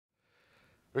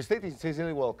Estate in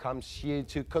Sicily welcomes you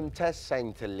to Contessa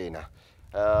Entellina.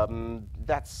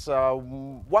 That's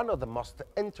one of the most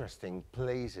interesting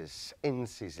places in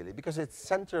Sicily because it's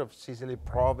center of Sicily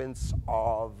province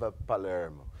of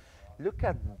Palermo. Look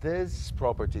at this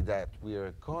property that we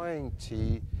are going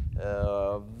to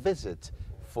visit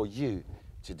for you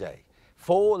today.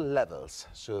 4 levels,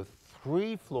 so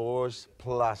 3 floors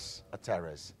plus a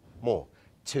terrace, more,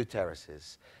 2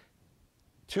 terraces.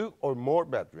 2 or more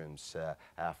bedrooms,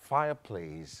 a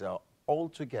fireplace, all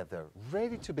together,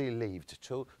 ready to be lived.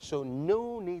 So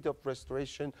no need of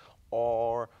restoration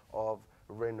or of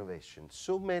renovation.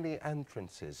 So many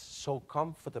entrances, so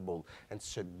comfortable and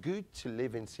so good to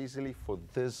live in Sicily for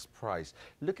this price.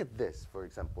 Look at this, for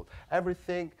example.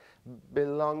 Everything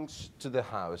belongs to the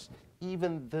house.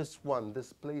 Even this one,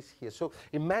 this place here. So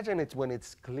imagine it when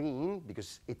it's clean,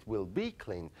 because it will be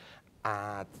clean.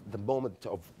 At the moment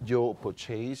of your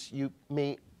purchase, you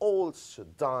may also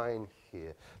dine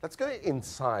here. Let's go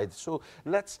inside. So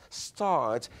let's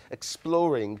start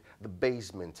exploring the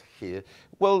basement here.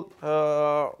 Well,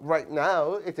 right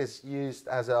now it is used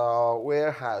as a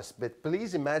warehouse, but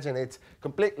please imagine it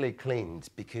completely cleaned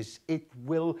because it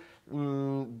will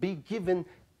be given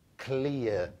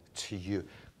clear to you,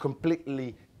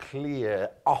 completely clear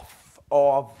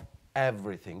of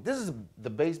everything. This is the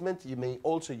basement. You may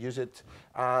also use it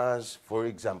as, for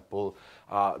example,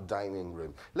 dining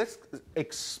room. Let's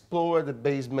explore the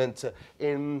basement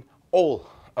in all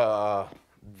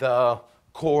the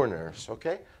corners,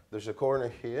 okay? There's a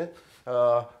corner here.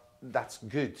 That's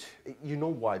good. You know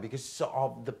why? Because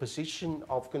of the position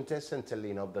of Contessa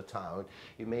Entellina of the town,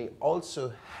 you may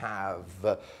also have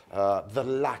the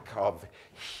lack of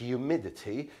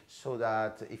humidity, so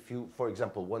that if you, for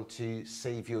example, want to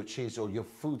save your cheese or your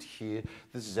food here,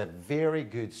 this is a very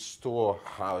good storeroom.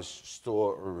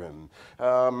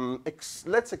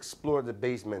 Let's explore the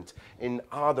basement in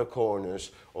other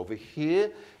corners over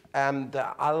here, and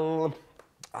I'll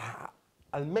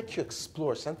make you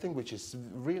explore something which is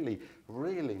really,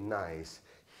 really nice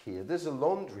here. There's a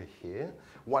laundry here,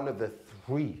 one of the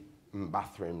 3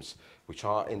 bathrooms which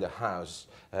are in the house.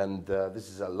 And this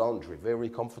is a laundry, very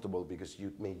comfortable because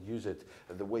you may use it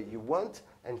the way you want.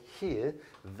 And here,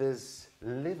 this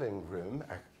living room.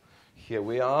 Here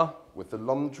we are with the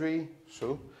laundry,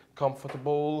 so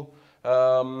comfortable.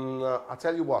 I'll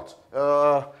tell you what.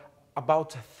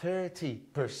 About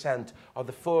 30% of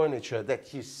the furniture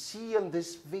that you see in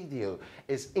this video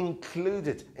is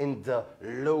included in the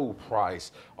low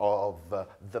price of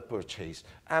the purchase.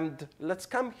 And let's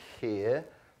come here.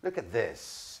 Look at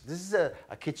this. This is a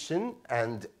kitchen,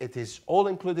 and it is all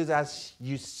included as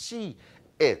you see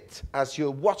it, as you're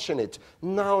watching it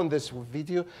now in this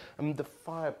video. And the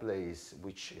fireplace,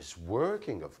 which is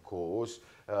working, of course,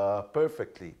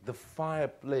 perfectly. The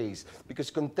fireplace,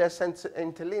 because Contessa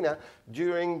Entellina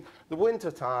during the winter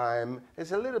time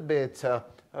is a little bit,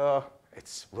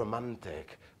 it's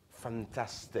romantic,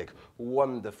 fantastic,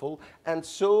 wonderful. And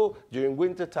so during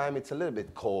winter time it's a little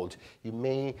bit cold. You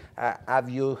may have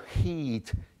your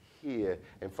heat here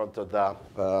in front of the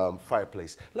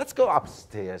fireplace. Let's go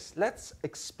upstairs. Let's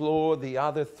explore the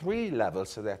other 3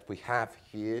 levels that we have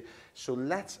here. So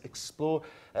let's explore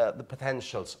the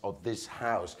potentials of this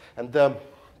house and the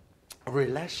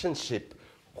relationship,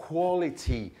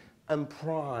 quality and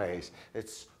price.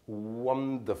 It's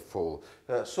wonderful.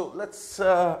 So let's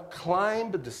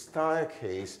climb the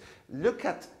staircase. Look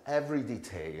at every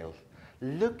detail.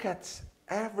 Look at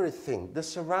everything, the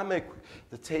ceramic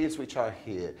details which are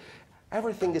here.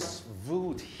 Everything is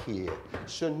wood here.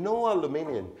 So no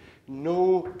aluminum,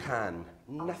 no can,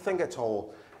 nothing at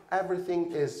all.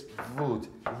 Everything is wood,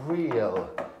 real,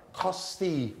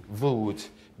 costly wood,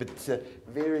 but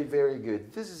very, very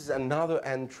good. This is another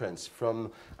entrance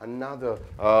from another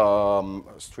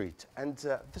street. And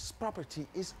this property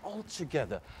is all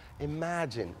together.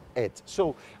 Imagine it.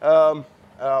 So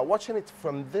watching it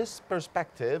from this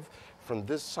perspective, from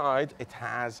this side, it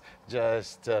has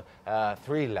just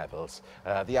 3 levels.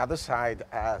 The other side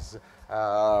has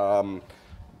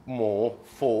more,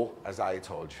 4, as I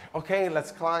told you. Okay,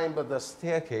 let's climb the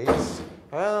staircase.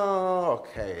 Oh,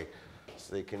 okay,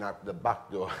 sneaking up the back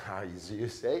door, as you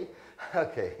say.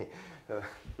 Okay,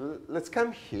 let's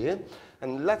come here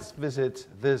and let's visit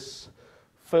this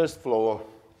first floor.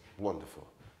 Wonderful,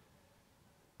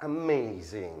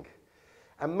 amazing.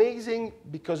 Amazing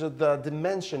because of the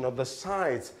dimension of the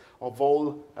size of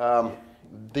all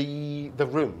the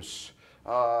rooms.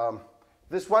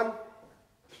 This one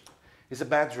is a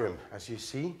bedroom, as you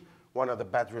see, one of the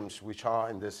bedrooms which are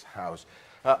in this house.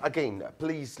 Again,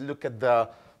 please look at the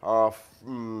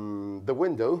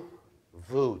window,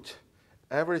 wood,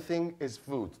 Everything is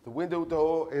wood. The window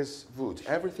door is wood.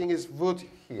 Everything is wood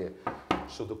here.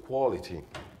 So the quality,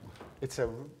 it's a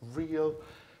real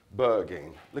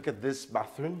bargain. Look at this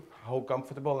bathroom, how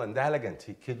comfortable and elegant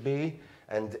it could be.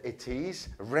 And it is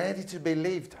ready to be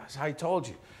lived, as I told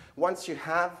you. Once you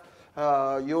have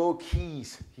your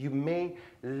keys, you may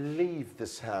leave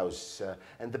this house.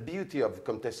 And the beauty of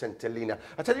Contessa Entellina.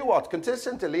 I tell you what,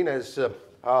 Contessa Entellina is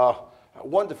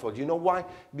wonderful. You know why?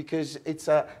 Because it's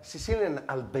a Sicilian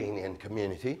Albanian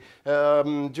community.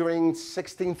 During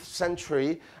 16th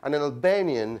century, an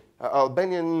Albanian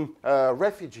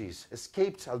refugees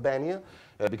escaped Albania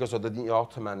because of the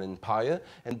Ottoman Empire,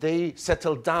 and they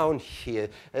settled down here.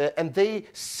 And they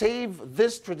save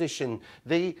this tradition.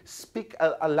 They speak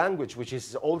a language which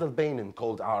is Old Albanian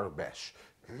called Arbesh.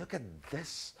 Look at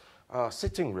this.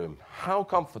 Sitting room, how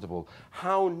comfortable,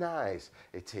 how nice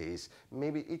it is.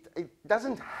 Maybe it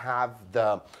doesn't have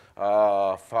the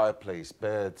fireplace,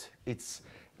 but it's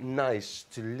nice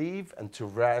to live and to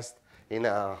rest in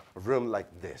a room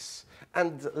like this.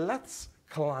 And let's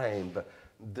climb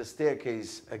the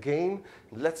staircase again.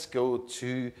 Let's go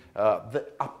to the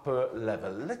upper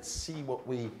level. Let's see what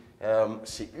we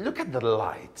see. Look at the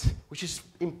light, which is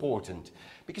important,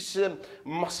 because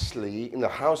mostly in the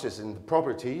houses and the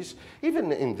properties,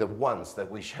 even in the ones that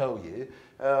we show you,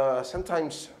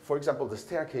 sometimes, for example, the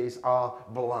staircase are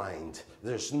blind.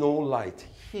 There's no light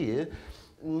here.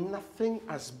 Nothing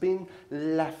has been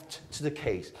left to the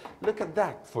case. Look at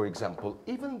that, for example.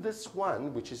 Even this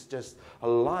one, which is just a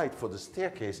light for the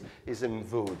staircase, is in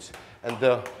wood. And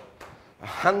the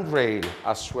handrail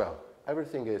as well.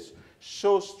 Everything is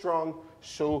so strong,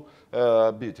 so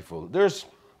beautiful. There's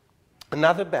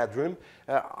another bedroom.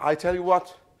 I tell you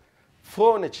what,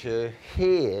 furniture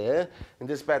here in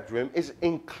this bedroom is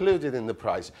included in the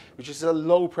price, which is a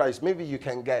low price. Maybe you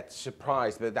can get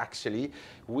surprised, but actually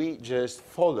we just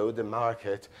follow the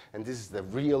market, and this is the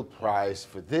real price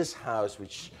for this house,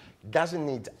 which doesn't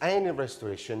need any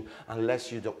restoration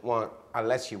unless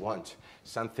you want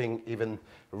something even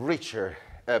richer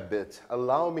a bit.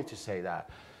 Allow me to say that.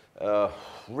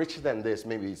 Richer than this,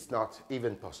 maybe it's not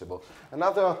even possible.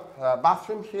 Another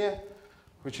bathroom here,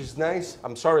 which is nice.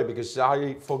 I'm sorry because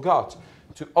I forgot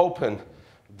to open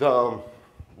the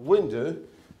window,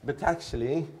 but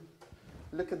actually,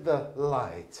 look at the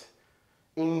light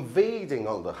invading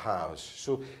all the house.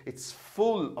 So it's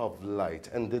full of light,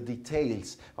 and the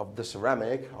details of the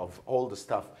ceramic, of all the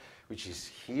stuff which is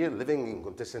here, living in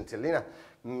Contessa Entellina,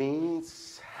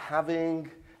 means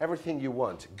having everything you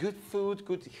want. Good food,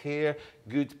 good hair,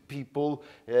 good people,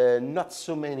 not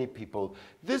so many people.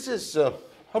 This is a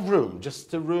room,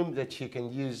 just a room that you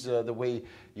can use the way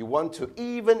you want to,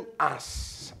 even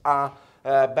as a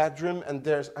bedroom. And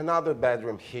there's another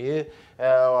bedroom here.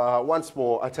 Once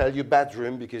more, I tell you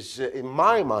bedroom because in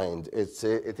my mind it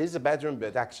is a bedroom,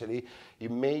 but actually you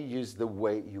may use the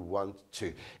way you want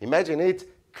to. Imagine it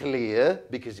clear,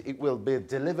 because it will be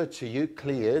delivered to you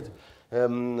cleared.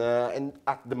 And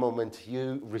at the moment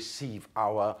you receive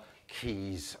our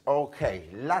keys. Okay,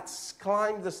 let's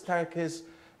climb the staircase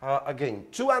again.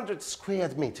 200 square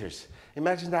meters.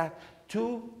 Imagine that,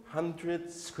 200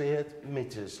 square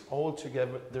meters all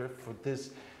together for this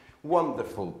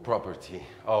wonderful property.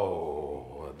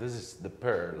 Oh, this is the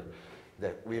pearl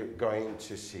that we're going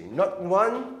to see. Not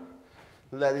one,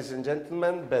 ladies and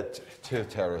gentlemen, but two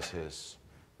terraces.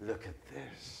 Look at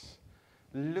this.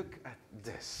 Look at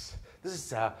this. This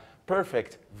is a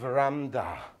perfect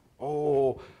veranda.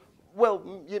 Oh, well,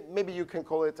 maybe you can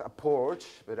call it a porch,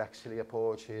 but actually a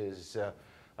porch is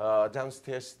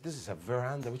downstairs. This is a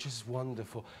veranda, which is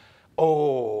wonderful.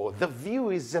 Oh, the view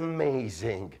is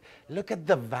amazing. Look at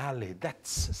the valley.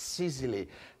 That's Sicily.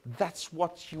 That's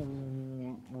what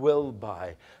you will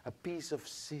buy, a piece of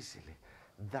Sicily.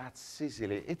 That's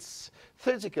Sicily. It's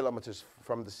 30 kilometers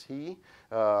from the sea,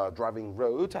 driving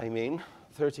road, I mean.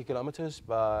 30 kilometers,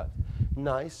 but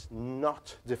nice,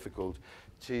 not difficult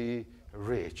to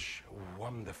reach.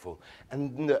 Wonderful.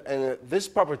 And this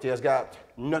property has got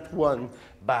not one,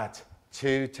 but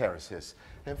two terraces.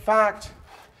 In fact,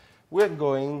 we're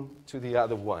going to the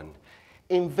other one.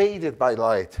 Invaded by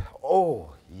light.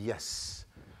 Oh, yes.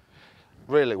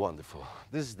 Really wonderful.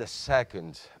 This is the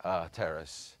second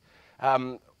terrace.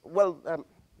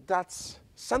 That's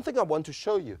something I want to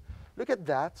show you. Look at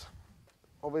that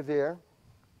over there.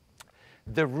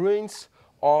 The ruins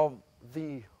of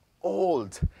the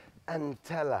old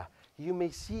Entella. You may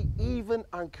see even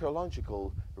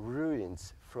archaeological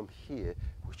ruins from here,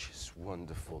 which is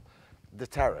wonderful. The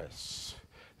terrace.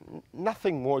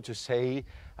 Nothing more to say,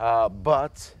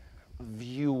 but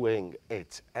viewing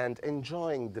it and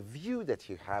enjoying the view that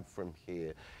you have from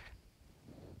here.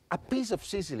 a piece of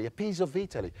Sicily, a piece of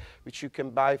Italy, which you can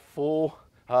buy for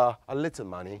a little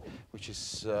money, which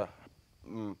is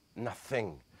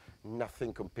nothing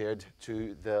compared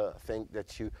to the thing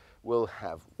that you will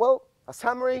have. Well, a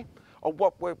summary of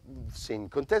what we've seen.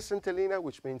 Contessa Entellina,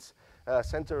 which means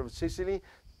center of Sicily,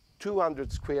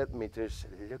 200 square meters.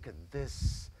 Look at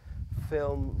this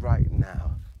film right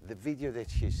now. The video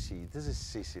that you see, this is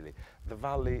Sicily. The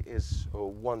valley is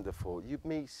wonderful. You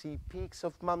may see peaks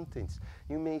of mountains.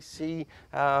 You may see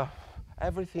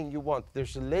everything you want.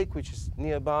 There's a lake which is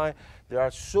nearby. There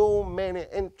are so many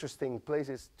interesting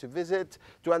places to visit.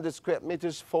 200 square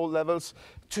meters, 4 levels,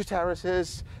 2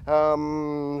 terraces,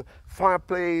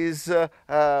 fireplace,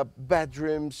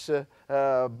 bedrooms,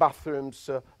 bathrooms,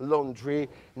 laundry.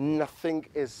 Nothing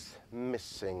is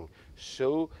missing.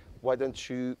 So why don't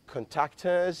you contact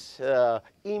us,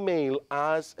 email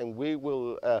us, and we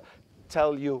will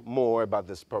tell you more about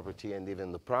this property and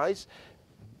even the price.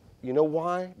 You know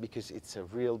why? Because it's a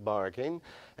real bargain.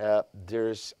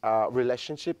 There's a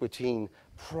relationship between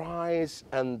price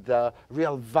and the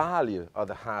real value of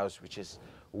the house, which is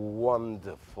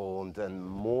wonderful. And then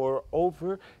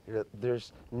moreover,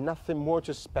 there's nothing more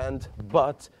to spend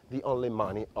but the only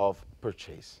money of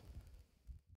purchase.